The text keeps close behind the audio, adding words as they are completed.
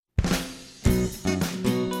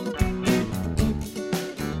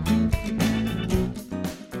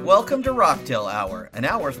Welcome to Rocktail Hour, an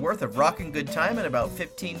hour's worth of rockin' good time in about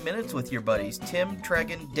 15 minutes with your buddies Tim,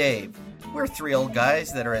 Treg, and Dave. We're three old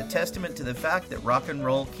guys that are a testament to the fact that rock and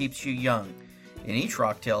roll keeps you young. In each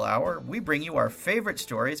Rocktail Hour, we bring you our favorite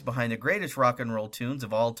stories behind the greatest rock and roll tunes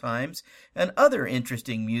of all times and other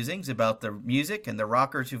interesting musings about the music and the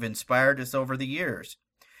rockers who've inspired us over the years.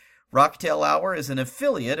 Rocktail Hour is an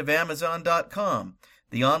affiliate of Amazon.com,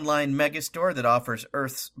 the online megastore that offers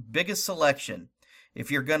Earth's biggest selection. If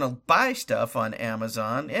you're going to buy stuff on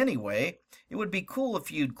Amazon anyway, it would be cool if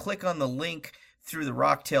you'd click on the link through the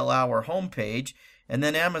Rocktail Hour homepage, and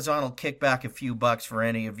then Amazon will kick back a few bucks for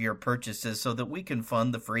any of your purchases so that we can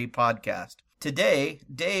fund the free podcast. Today,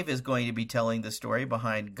 Dave is going to be telling the story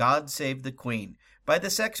behind God Save the Queen by the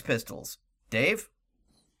Sex Pistols. Dave?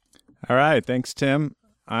 All right, thanks, Tim.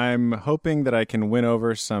 I'm hoping that I can win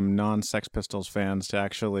over some non-Sex Pistols fans to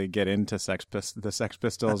actually get into the Sex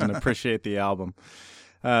Pistols and appreciate the album.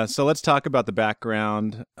 So let's talk about the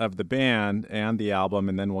background of the band and the album,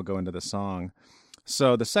 and then we'll go into the song.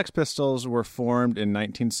 So the Sex Pistols were formed in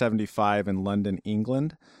 1975 in London,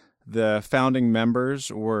 England. The founding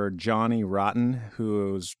members were Johnny Rotten,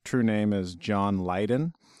 whose true name is John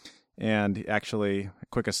Lydon. And actually,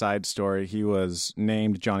 quick aside story, he was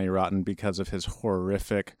named Johnny Rotten because of his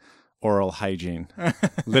horrific oral hygiene,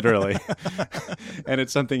 literally. And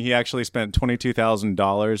it's something he actually spent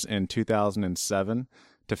 $22,000 in 2007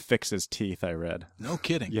 to fix his teeth, I read. No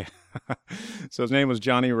kidding. Yeah. So his name was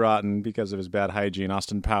Johnny Rotten because of his bad hygiene.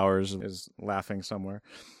 Austin Powers is laughing somewhere.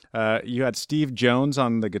 You had Steve Jones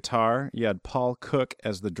on the guitar. You had Paul Cook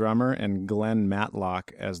as the drummer and Glenn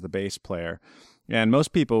Matlock as the bass player. And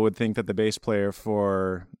most people would think that the bass player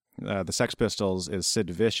for the Sex Pistols is Sid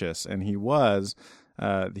Vicious, and he was.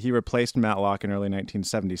 He replaced Matlock in early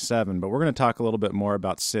 1977, but we're going to talk a little bit more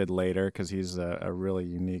about Sid later because he's a really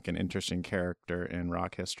unique and interesting character in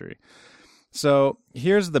rock history. So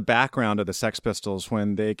here's the background of the Sex Pistols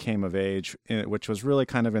when they came of age, which was really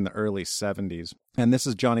kind of in the early 70s. And this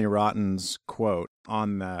is Johnny Rotten's quote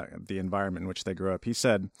on the environment in which they grew up. He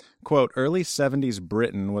said, quote, "Early 70s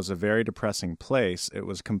Britain was a very depressing place. It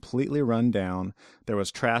was completely run down. There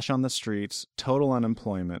was trash on the streets, total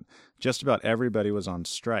unemployment. Just about everybody was on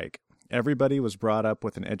strike. Everybody was brought up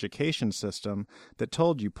with an education system that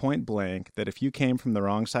told you point blank that if you came from the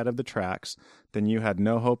wrong side of the tracks, then you had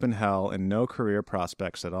no hope in hell and no career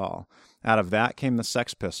prospects at all. Out of that came the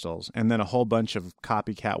Sex Pistols, and then a whole bunch of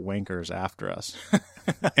copycat wankers after us."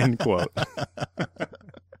 End quote.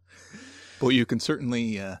 Well, you can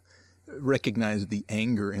certainly recognize the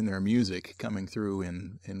anger in their music coming through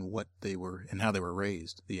in what they were and how they were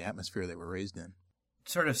raised, the atmosphere they were raised in.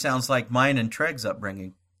 Sort of sounds like mine and Treg's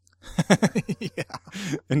upbringing. Yeah.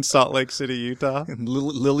 In Salt Lake City, Utah? In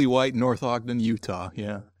Lily White, North Ogden, Utah,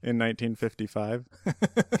 yeah. In 1955?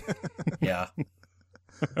 Yeah.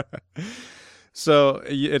 So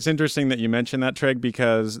it's interesting that you mentioned that, Treg,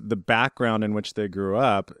 because the background in which they grew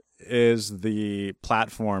up is the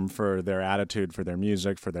platform for their attitude, for their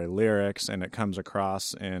music, for their lyrics, and it comes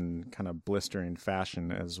across in kind of blistering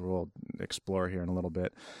fashion, as we'll explore here in a little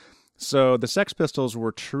bit. So the Sex Pistols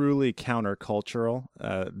were truly countercultural.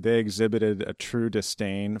 They exhibited a true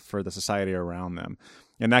disdain for the society around them.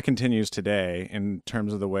 And that continues today in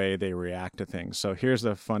terms of the way they react to things. So here's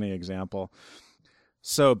a funny example.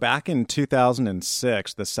 So back in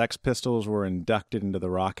 2006, the Sex Pistols were inducted into the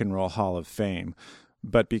Rock and Roll Hall of Fame.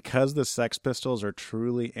 But because the Sex Pistols are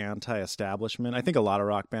truly anti-establishment, I think a lot of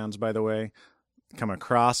rock bands, by the way, come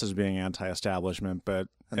across as being anti-establishment, but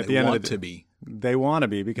at the end of the day, they want to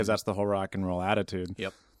be because that's the whole rock and roll attitude.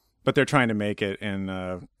 Yep. But they're trying to make it in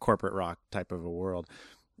a corporate rock type of a world.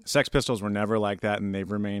 Sex Pistols were never like that, and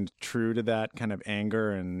they've remained true to that kind of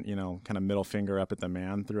anger and, kind of middle finger up at the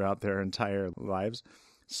man throughout their entire lives.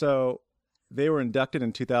 So they were inducted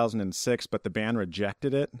in 2006, but the band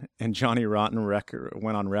rejected it, and Johnny Rotten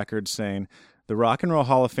went on record saying, "The Rock and Roll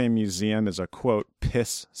Hall of Fame Museum is a, quote,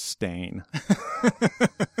 piss stain."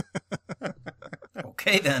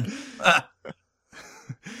 Okay, then.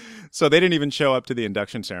 So they didn't even show up to the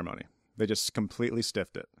induction ceremony. They just completely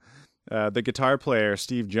stiffed it. The guitar player,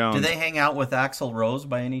 Steve Jones... Do they hang out with Axl Rose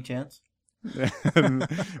by any chance?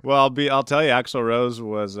 Well, I'll tell you, Axl Rose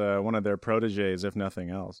was one of their proteges, if nothing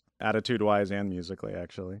else, attitude-wise and musically,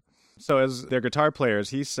 actually. So as their guitar players,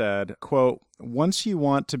 he said, quote, "Once you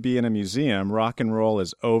want to be in a museum, rock and roll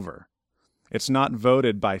is over. It's not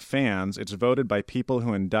voted by fans. It's voted by people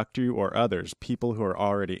who induct you or others, people who are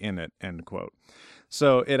already in it," end quote.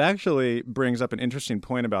 So it actually brings up an interesting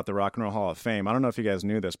point about the Rock and Roll Hall of Fame. I don't know if you guys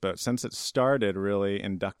knew this, but since it started really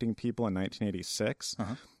inducting people in 1986,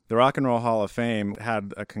 the Rock and Roll Hall of Fame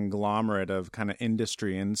had a conglomerate of kind of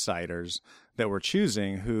industry insiders that were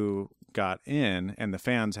choosing who got in, and the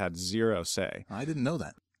fans had zero say. I didn't know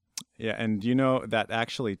that. Yeah, and you know that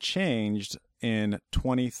actually changed in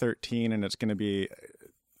 2013, and it's going to be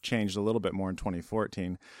changed a little bit more in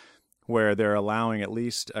 2014, where they're allowing at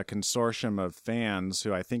least a consortium of fans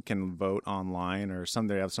who I think can vote online, or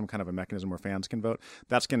they have some kind of a mechanism where fans can vote.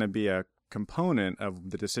 That's going to be a component of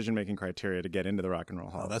the decision-making criteria to get into the Rock and Roll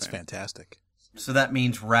Hall of Fame. Oh, that's fantastic. So that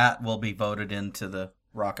means Rat will be voted into the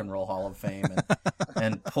Rock and Roll Hall of Fame,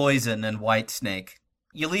 and Poison and Whitesnake.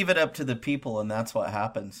 You leave it up to the people, and that's what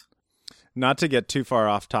happens. Not to get too far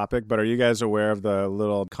off topic, but are you guys aware of the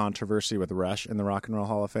little controversy with Rush in the Rock and Roll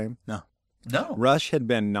Hall of Fame? No. No. Rush had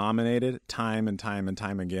been nominated time and time and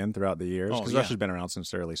time again throughout the years, because yeah. Rush has been around since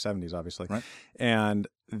the early 70s, obviously. Right. And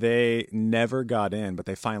they never got in, but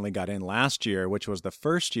they finally got in last year, which was the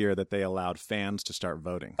first year that they allowed fans to start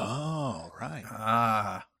voting. Oh, right.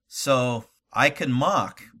 Ah, so I can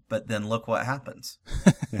mock, but then look what happens.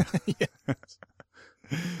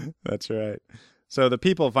 That's right. So the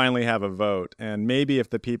people finally have a vote, and maybe if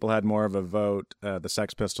the people had more of a vote, the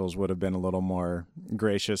Sex Pistols would have been a little more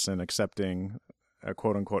gracious in accepting a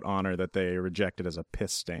quote-unquote honor that they rejected as a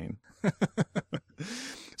piss stain.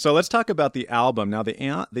 So let's talk about the album. Now,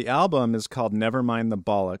 the album is called Nevermind the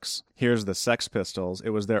Bollocks. Here's the Sex Pistols. It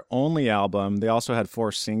was their only album. They also had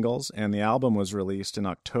 4 singles, and the album was released in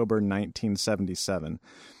October 1977.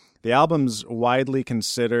 The album's widely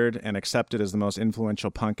considered and accepted as the most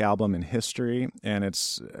influential punk album in history, and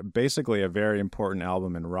it's basically a very important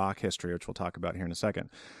album in rock history, which we'll talk about here in a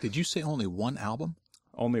second. Did you say only one album?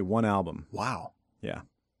 Only one album. Wow. Yeah.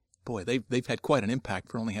 Boy, they've had quite an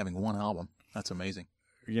impact for only having one album. That's amazing.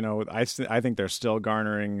 You know, I think they're still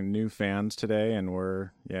garnering new fans today, and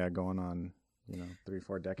we're going on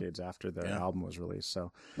 3-4 decades after the album was released.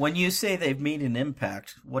 So when you say they've made an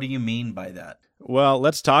impact, what do you mean by that? Well,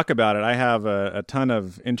 let's talk about it. I have a ton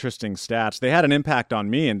of interesting stats. They had an impact on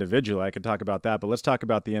me individually. I could talk about that, but let's talk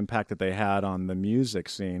about the impact that they had on the music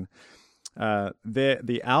scene.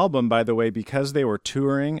 The album, by the way, because they were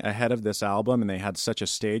touring ahead of this album and they had such a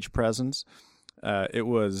stage presence, it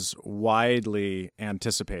was widely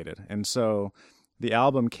anticipated. And so the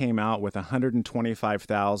album came out with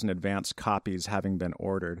 125,000 advanced copies having been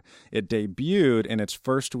ordered. It debuted in its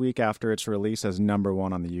first week after its release as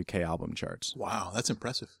 #1 on the UK album charts. Wow, that's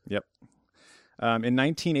impressive. Yep. In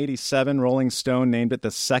 1987, Rolling Stone named it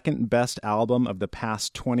the second best album of the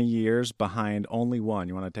past 20 years behind only one.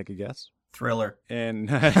 You want to take a guess? Thriller. In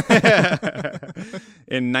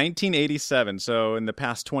 1987, so in the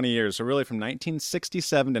past 20 years, so really from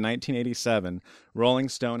 1967 to 1987, Rolling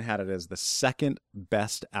Stone had it as the second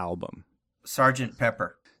best album. Sgt.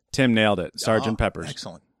 Pepper. Tim nailed it. Sgt. Pepper's.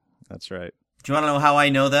 Excellent. That's right. Do you want to know how I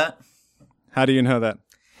know that? How do you know that?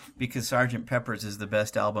 Because Sgt. Pepper's is the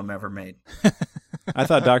best album ever made. I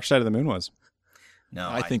thought Dark Side of the Moon was. No,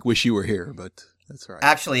 I think Wish You Were Here, but that's all right.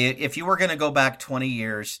 Actually, if you were going to go back 20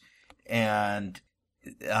 years and,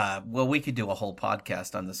 we could do a whole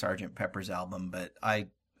podcast on the Sgt. Pepper's album, but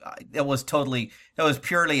it was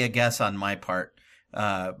purely a guess on my part,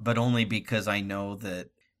 but only because I know that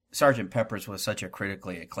Sgt. Pepper's was such a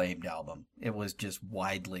critically acclaimed album. It was just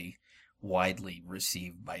widely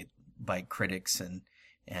received by critics and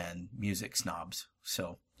music snobs.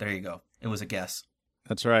 So there you go. It was a guess.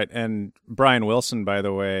 That's right. And Brian Wilson, by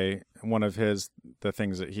the way, one of the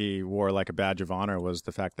things that he wore like a badge of honor was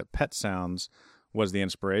the fact that Pet Sounds was the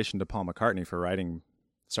inspiration to Paul McCartney for writing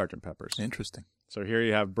Sgt. Pepper's. Interesting. So here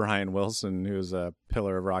you have Brian Wilson, who's a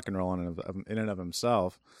pillar of rock and roll in and of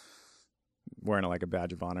himself, wearing it like a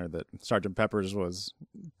badge of honor that Sgt. Pepper's was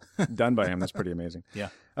done by him. That's pretty amazing. Yeah.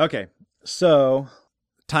 Okay, so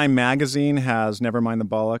Time Magazine has Nevermind the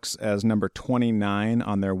Bollocks as number 29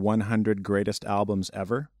 on their 100 greatest albums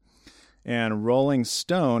ever. And Rolling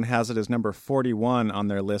Stone has it as number 41 on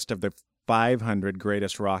their list of the 500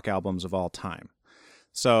 greatest rock albums of all time.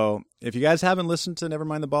 So if you guys haven't listened to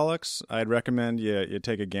Nevermind the Bollocks, I'd recommend you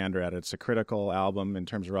take a gander at it. It's a critical album in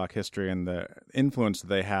terms of rock history and the influence that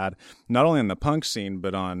they had, not only on the punk scene,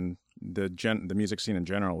 but on the music scene in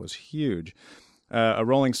general was huge. A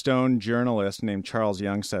Rolling Stone journalist named Charles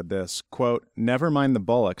Young said this, quote, "Nevermind the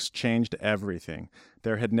Bollocks changed everything.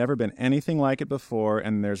 There had never been anything like it before,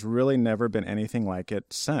 and there's really never been anything like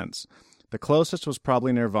it since. The closest was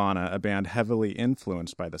probably Nirvana, a band heavily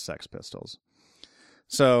influenced by the Sex Pistols."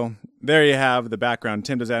 So there you have the background.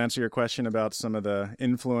 Tim, does that answer your question about some of the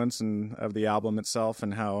influence of the album itself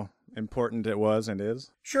and how important it was and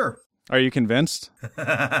is? Sure. Are you convinced?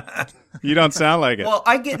 You don't sound like it. Well,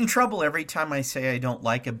 I get in trouble every time I say I don't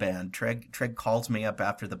like a band. Treg calls me up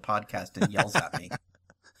after the podcast and yells at me.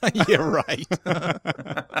 Yeah, right.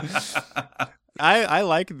 I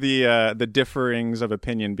like the differings of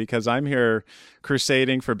opinion because I'm here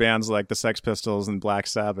crusading for bands like the Sex Pistols and Black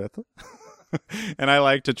Sabbath. And I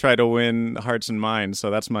like to try to win hearts and minds, so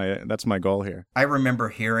that's my goal here. I remember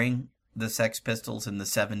hearing the Sex Pistols in the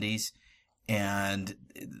 70s, and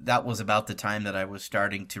that was about the time that I was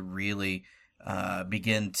starting to really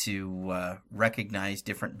begin to recognize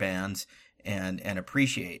different bands and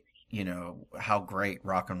appreciate, how great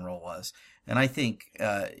rock and roll was. And I think,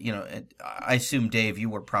 I assume, Dave, you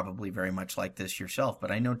were probably very much like this yourself,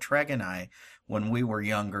 but I know Treg and I, when we were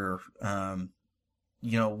younger,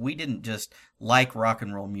 we didn't just like rock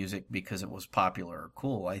and roll music because it was popular or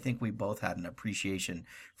cool. I think we both had an appreciation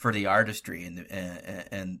for the artistry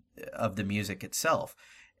and of the music itself.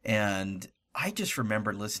 And I just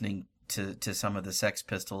remember listening to some of the Sex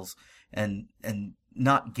Pistols and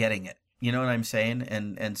not getting it. You know what I'm saying?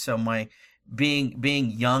 And so my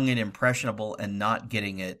being young and impressionable and not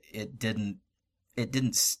getting it, it didn't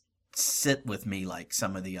sit with me like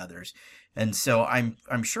some of the others. And so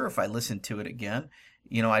I'm sure if I listened to it again,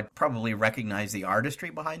 I'd probably recognize the artistry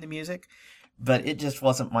behind the music, but it just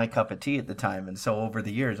wasn't my cup of tea at the time. And so over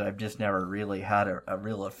the years, I've just never really had a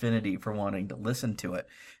real affinity for wanting to listen to it.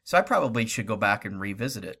 So I probably should go back and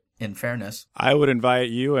revisit it, in fairness. I would invite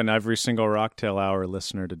you and every single Rocktail Hour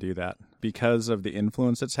listener to do that because of the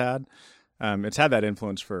influence it's had. It's had that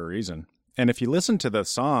influence for a reason. And if you listen to the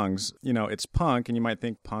songs, it's punk, and you might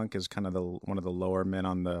think punk is kind of one of the lower men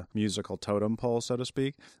on the musical totem pole, so to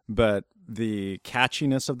speak. But the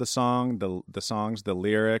catchiness of the song, the songs, the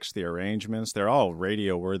lyrics, the arrangements, they're all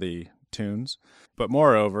radio-worthy tunes. But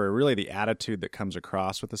moreover, really the attitude that comes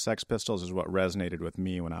across with the Sex Pistols is what resonated with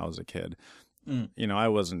me when I was a kid. I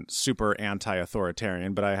wasn't super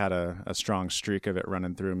anti-authoritarian, but I had a strong streak of it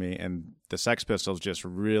running through me, and the Sex Pistols just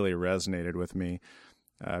really resonated with me.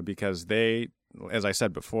 Because they, as I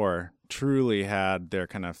said before, truly had their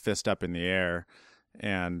kind of fist up in the air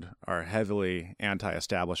and are heavily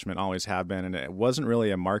anti-establishment, always have been. And it wasn't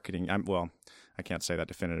really a marketing, I can't say that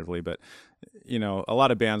definitively, but, a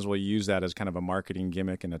lot of bands will use that as kind of a marketing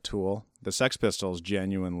gimmick and a tool. The Sex Pistols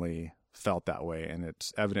genuinely felt that way, and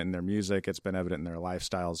it's evident in their music. It's been evident in their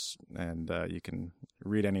lifestyles, and you can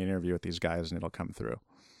read any interview with these guys and it'll come through.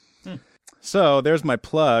 So there's my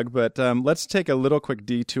plug, but let's take a little quick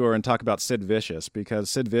detour and talk about Sid Vicious, because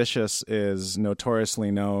Sid Vicious is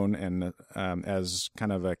notoriously known and as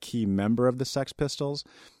kind of a key member of the Sex Pistols.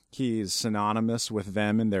 He's synonymous with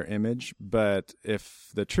them in their image, but if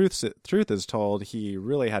the truth is told, he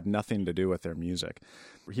really had nothing to do with their music.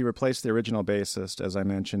 He replaced the original bassist, as I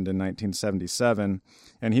mentioned, in 1977,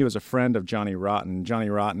 and he was a friend of Johnny Rotten. Johnny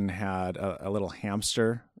Rotten had a little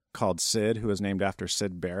hamster called Sid, who was named after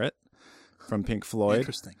Syd Barrett from Pink Floyd.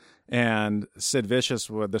 Interesting. And Sid Vicious,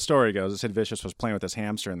 the story goes, Sid Vicious was playing with this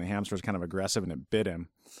hamster, and the hamster was kind of aggressive, and it bit him.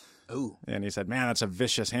 Oh. And he said, "Man, that's a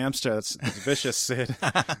vicious hamster. It's vicious, Sid."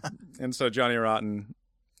 And so Johnny Rotten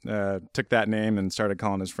took that name and started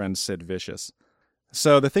calling his friend Sid Vicious.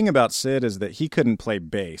 So the thing about Sid is that he couldn't play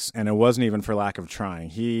bass, and it wasn't even for lack of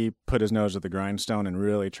trying. He put his nose to the grindstone and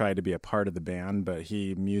really tried to be a part of the band, but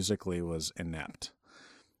he musically was inept.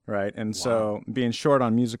 Right. And so being short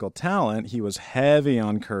on musical talent, he was heavy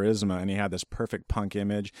on charisma, and he had this perfect punk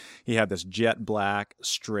image. He had this jet black,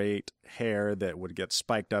 straight hair that would get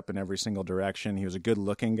spiked up in every single direction. He was a good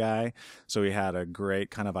looking guy. So he had a great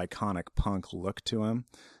kind of iconic punk look to him,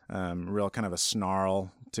 real kind of a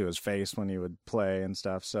snarl to his face when he would play and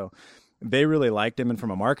stuff. So they really liked him, and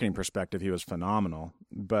from a marketing perspective, he was phenomenal.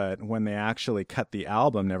 But when they actually cut the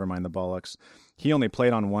album, Nevermind the Bollocks, he only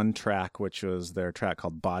played on one track, which was their track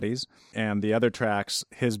called Bodies. And the other tracks,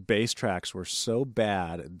 his bass tracks, were so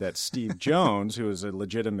bad that Steve Jones, who was a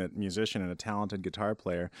legitimate musician and a talented guitar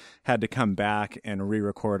player, had to come back and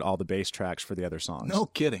re-record all the bass tracks for the other songs. No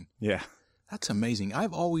kidding. Yeah. That's amazing.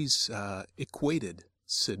 I've always equated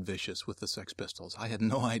Sid Vicious with the Sex Pistols. I had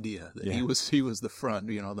no idea that he was the front,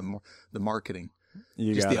 the marketing.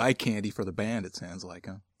 Just the eye candy for the band, it sounds like,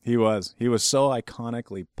 huh? He was so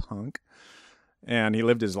iconically punk, and he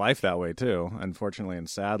lived his life that way too, unfortunately and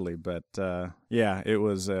sadly. But it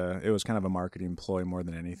was kind of a marketing ploy more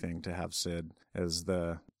than anything to have Sid as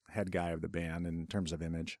the head guy of the band in terms of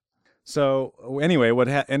image. So anyway, what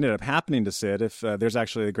ended up happening to Sid, there's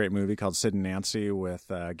actually a great movie called Sid and Nancy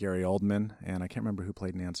with Gary Oldman, and I can't remember who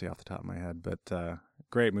played Nancy off the top of my head, but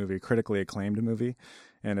great movie, critically acclaimed movie.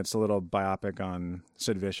 And it's a little biopic on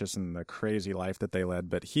Sid Vicious and the crazy life that they led.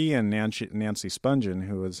 But he and Nancy Spungen,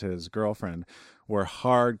 who was his girlfriend, were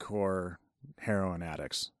hardcore heroin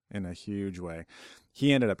addicts in a huge way.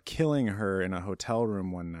 He ended up killing her in a hotel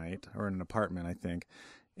room one night, or in an apartment, I think.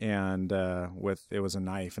 And it was a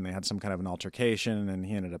knife, and they had some kind of an altercation, and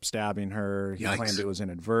he ended up stabbing her. He claimed it was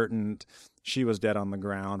inadvertent. She was dead on the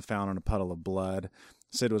ground, found in a puddle of blood.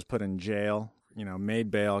 Sid was put in jail, made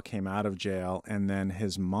bail, came out of jail, and then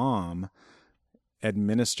his mom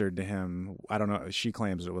administered to him, I don't know, she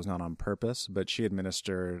claims it was not on purpose, but she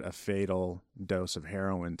administered a fatal dose of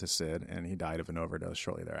heroin to Sid, and he died of an overdose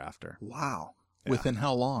shortly thereafter. Wow. Yeah. Within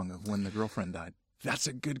how long of when the girlfriend died? That's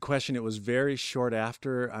a good question. It was very short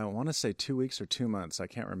after. I want to say 2 weeks or 2 months. I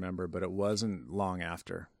can't remember, but it wasn't long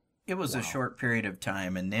after. It was a short period of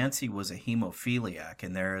time, and Nancy was a hemophiliac,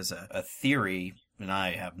 and there is a theory, and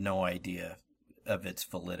I have no idea of its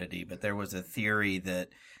validity, but there was a theory that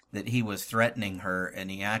he was threatening her,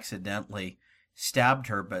 and he accidentally stabbed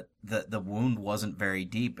her, but the wound wasn't very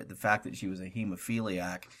deep. But the fact that she was a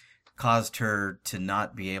hemophiliac caused her to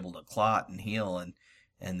not be able to clot and heal,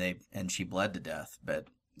 and she bled to death. But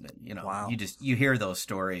wow. you hear those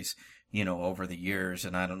stories, over the years,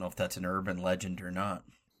 and I don't know if that's an urban legend or not.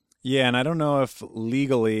 Yeah, and I don't know if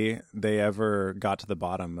legally they ever got to the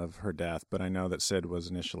bottom of her death, but I know that Sid was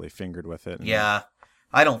initially fingered with it. Yeah,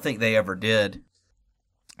 I don't think they ever did.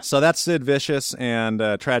 So that's Sid Vicious, and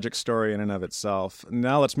a tragic story in and of itself.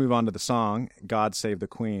 Now let's move on to the song, God Save the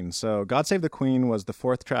Queen. So God Save the Queen was the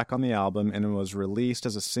fourth track on the album, and it was released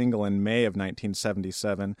as a single in May of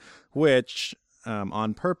 1977, which,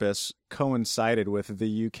 on purpose, coincided with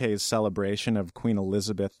the UK's celebration of Queen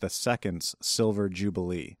Elizabeth II's Silver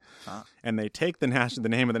Jubilee. And they take the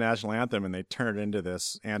name of the national anthem and they turn it into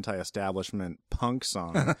this anti-establishment punk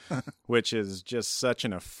song, which is just such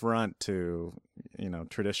an affront to,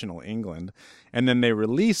 traditional England. And then they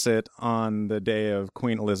release it on the day of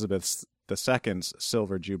Queen Elizabeth II's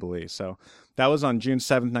Silver Jubilee. So that was on June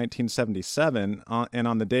 7th, 1977, and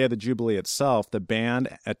on the day of the Jubilee itself, the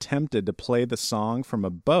band attempted to play the song from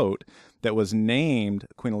a boat that was named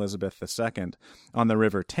Queen Elizabeth II on the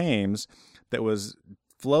River Thames that was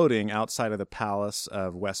floating outside of the Palace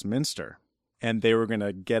of Westminster. And they were going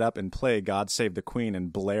to get up and play God Save the Queen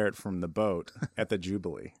and blare it from the boat at the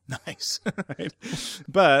Jubilee. Nice. Right?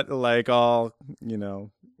 But like all,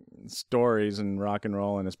 stories in rock and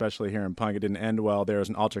roll, and especially here in punk, it didn't end well. There was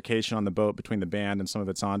an altercation on the boat between the band and some of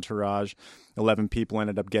its entourage. 11 people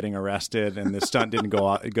ended up getting arrested, and the stunt didn't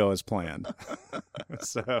go as planned.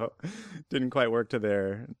 So didn't quite work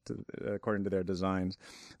according to their designs.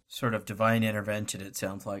 Sort of divine intervention, it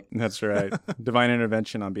sounds like. That's right. Divine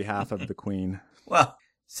intervention on behalf of the Queen. Well,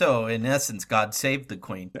 so in essence, God saved the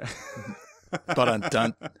Queen.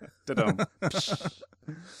 Dun-dun-dun.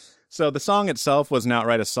 So the song itself was an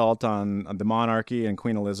outright assault on the monarchy and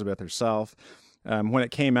Queen Elizabeth herself. When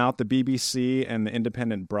it came out, the BBC and the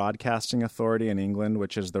Independent Broadcasting Authority in England,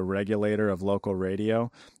 which is the regulator of local radio,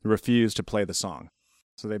 refused to play the song.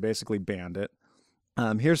 So they basically banned it.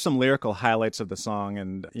 Here's some lyrical highlights of the song.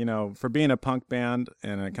 And, for being a punk band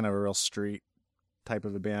and a kind of a real street type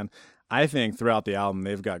of a band, I think throughout the album,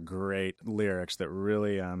 they've got great lyrics that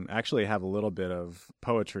really actually have a little bit of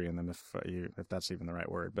poetry in them, if that's even the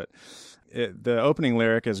right word. But the opening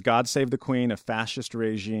lyric is, God save the Queen, a fascist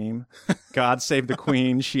regime. God save the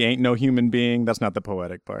Queen, she ain't no human being. That's not the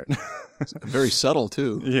poetic part. Very subtle,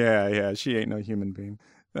 too. Yeah, she ain't no human being.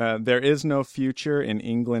 There is no future in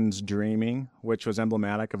England's dreaming, which was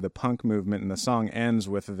emblematic of the punk movement, and the song ends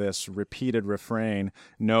with this repeated refrain,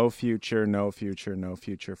 no future, no future, no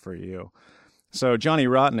future for you. So Johnny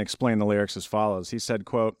Rotten explained the lyrics as follows. He said,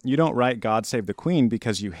 quote, "You don't write God Save the Queen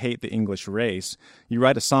because you hate the English race. You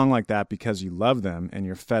write a song like that because you love them and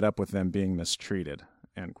you're fed up with them being mistreated,"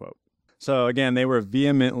 end quote. So again, they were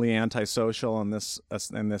vehemently antisocial, and this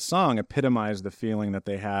song epitomized the feeling that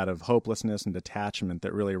they had of hopelessness and detachment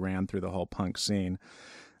that really ran through the whole punk scene.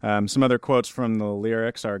 Some other quotes from the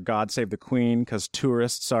lyrics are, God save the Queen, 'cause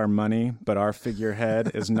tourists are money, but our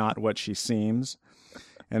figurehead is not what she seems.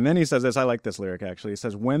 And then he says this, I like this lyric actually. He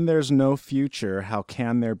says, when there's no future, how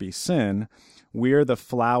can there be sin? We're the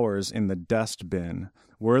flowers in the dustbin.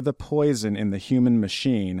 We're the poison in the human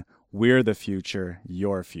machine. We're the future,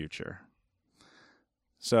 your future.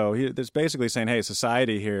 So he's basically saying, hey,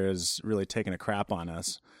 society here is really taking a crap on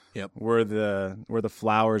us. Yep. We're the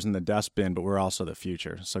flowers in the dustbin, but we're also the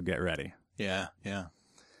future. So get ready. Yeah.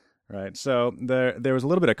 Right. So there was a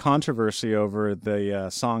little bit of controversy over the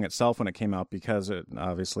song itself when it came out because it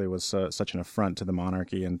obviously was such an affront to the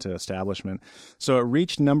monarchy and to establishment. So it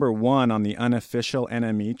reached number 1 on the unofficial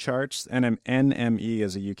NME charts. NME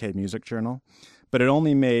is a UK music journal. But it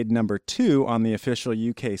only made number 2 on the official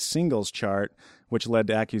UK singles chart, which led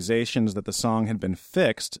to accusations that the song had been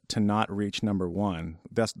fixed to not reach number 1.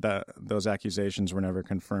 Those accusations were never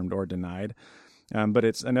confirmed or denied. But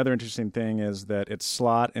it's another interesting thing is that its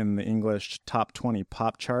slot in the English top 20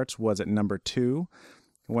 pop charts was at number 2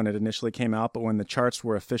 when it initially came out. But when the charts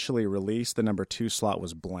were officially released, the number 2 slot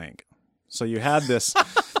was blank. So you had this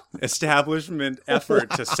establishment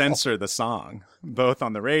effort to censor the song, both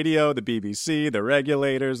on the radio, the BBC, the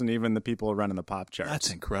regulators, and even the people running the pop charts.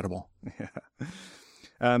 That's incredible.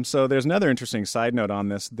 Yeah. So there's another interesting side note on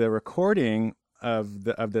this. The recording of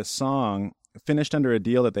this song finished under a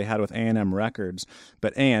deal that they had with A&M Records,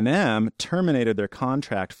 but A&M terminated their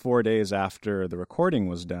contract 4 days after the recording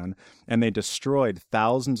was done, and they destroyed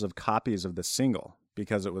thousands of copies of the single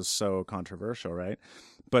because it was so controversial, right?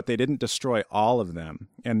 But they didn't destroy all of them,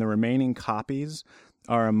 and the remaining copies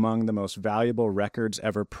are among the most valuable records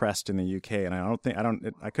ever pressed in the UK.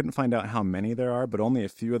 And I couldn't find out how many there are, but only a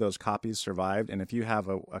few of those copies survived. And if you have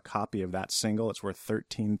a copy of that single, it's worth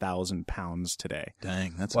 £13,000 today.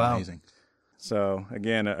 Dang, that's amazing. So,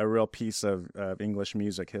 again, a real piece of English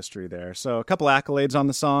music history there. So, a couple accolades on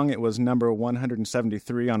the song. It was number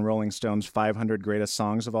 173 on Rolling Stone's 500 Greatest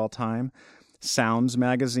Songs of All Time. Sounds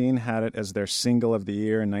magazine had it as their single of the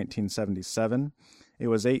year in 1977. It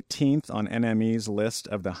was 18th on NME's list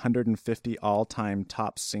of the 150 all-time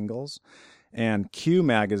top singles. And Q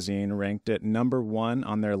magazine ranked it number 1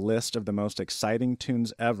 on their list of the most exciting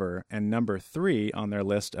tunes ever and number 3 on their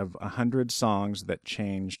list of 100 songs that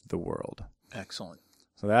changed the world. Excellent.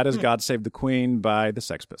 So that is God Save the Queen by the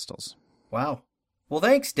Sex Pistols. Wow. Well,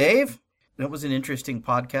 thanks, Dave. That was an interesting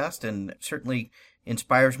podcast and certainly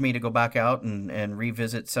inspires me to go back out and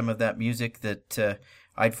revisit some of that music that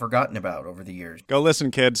I'd forgotten about over the years. Go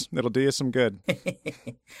listen, kids. It'll do you some good.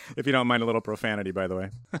 If you don't mind a little profanity, by the way.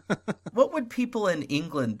 What would people in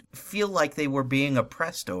England feel like they were being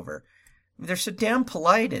oppressed over? They're so damn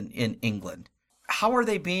polite in England. How are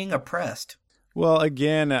they being oppressed? Well,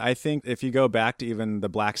 again, I think if you go back to even the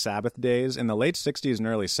Black Sabbath days, in the late 60s and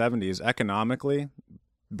early 70s, economically,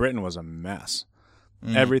 Britain was a mess.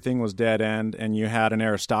 Everything was dead end, and you had an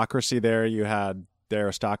aristocracy there. You had the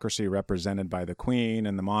aristocracy represented by the Queen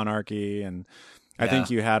and the monarchy, and I think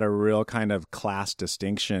you had a real kind of class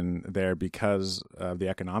distinction there because of the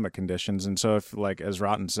economic conditions. And so if, like, as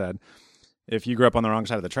Rotten said, if you grew up on the wrong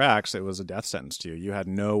side of the tracks, it was a death sentence to you. You had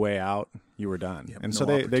no way out. You were done. Yep, and so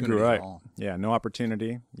they grew up. Yeah, no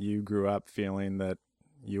opportunity. You grew up feeling that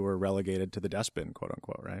you were relegated to the dustbin, quote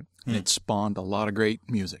unquote, right? And it spawned a lot of great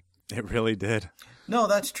music. It really did. No,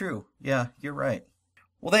 that's true. Yeah, you're right.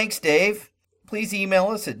 Well, thanks, Dave. Please email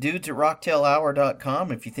us at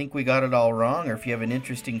dudes@rocktailhour.com if you think we got it all wrong, or if you have an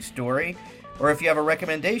interesting story, or if you have a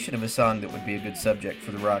recommendation of a song that would be a good subject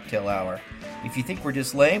for the Rocktail Hour. If you think we're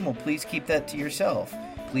just lame, well, please keep that to yourself.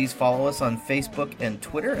 Please follow us on Facebook and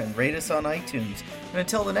Twitter and rate us on iTunes. And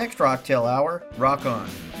until the next Rocktail Hour, rock on.